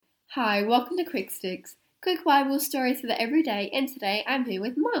Hi, welcome to Quick Sticks, quick Bible stories for the everyday, and today I'm here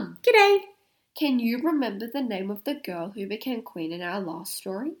with Mum. G'day! Can you remember the name of the girl who became queen in our last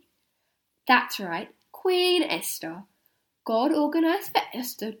story? That's right, Queen Esther. God organised for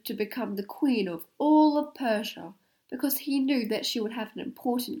Esther to become the queen of all of Persia because he knew that she would have an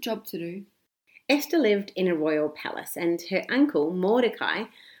important job to do. Esther lived in a royal palace and her uncle Mordecai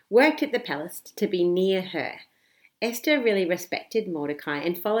worked at the palace to be near her. Esther really respected Mordecai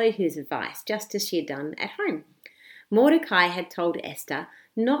and followed his advice just as she had done at home. Mordecai had told Esther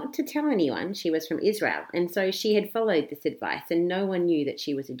not to tell anyone she was from Israel, and so she had followed this advice and no one knew that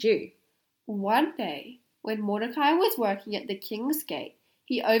she was a Jew. One day, when Mordecai was working at the king's gate,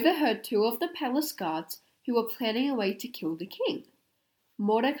 he overheard two of the palace guards who were planning a way to kill the king.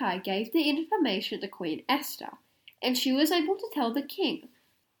 Mordecai gave the information to Queen Esther, and she was able to tell the king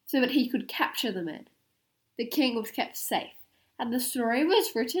so that he could capture the men. The king was kept safe, and the story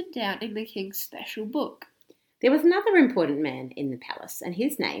was written down in the king's special book. There was another important man in the palace, and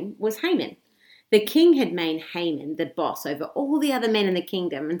his name was Haman. The king had made Haman the boss over all the other men in the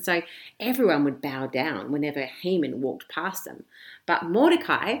kingdom, and so everyone would bow down whenever Haman walked past them. But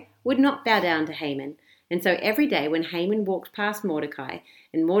Mordecai would not bow down to Haman, and so every day when Haman walked past Mordecai,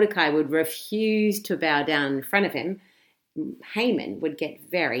 and Mordecai would refuse to bow down in front of him, Haman would get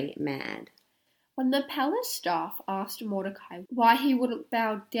very mad. When the palace staff asked Mordecai why he wouldn't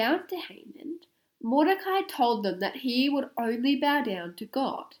bow down to Haman, Mordecai told them that he would only bow down to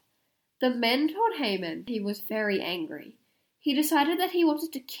God. The men told Haman he was very angry. He decided that he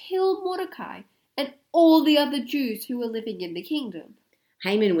wanted to kill Mordecai and all the other Jews who were living in the kingdom.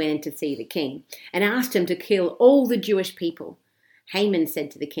 Haman went in to see the king and asked him to kill all the Jewish people. Haman said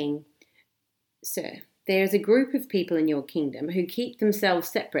to the king, "Sir, there is a group of people in your kingdom who keep themselves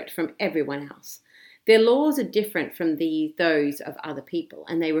separate from everyone else. Their laws are different from those of other people,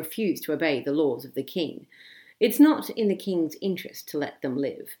 and they refuse to obey the laws of the king. It's not in the king's interest to let them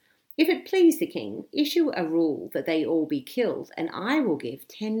live. If it please the king, issue a rule that they all be killed, and I will give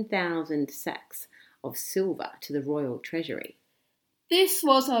 10,000 sacks of silver to the royal treasury." This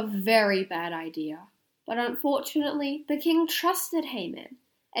was a very bad idea, but unfortunately the king trusted Haman,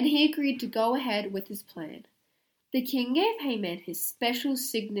 and he agreed to go ahead with his plan. The king gave Haman his special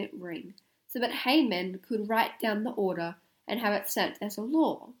signet ring, so that Haman could write down the order and have it sent as a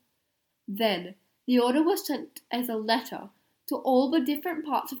law. Then the order was sent as a letter to all the different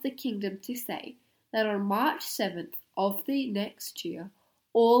parts of the kingdom to say that on March 7th of the next year,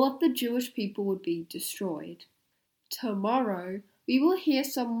 all of the Jewish people would be destroyed. Tomorrow, we will hear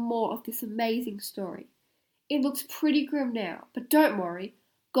some more of this amazing story. It looks pretty grim now, but don't worry,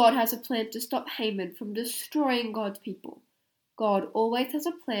 God has a plan to stop Haman from destroying God's people. God always has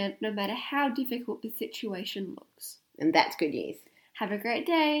a plan, no matter how difficult the situation looks. And that's good news. Have a great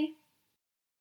day.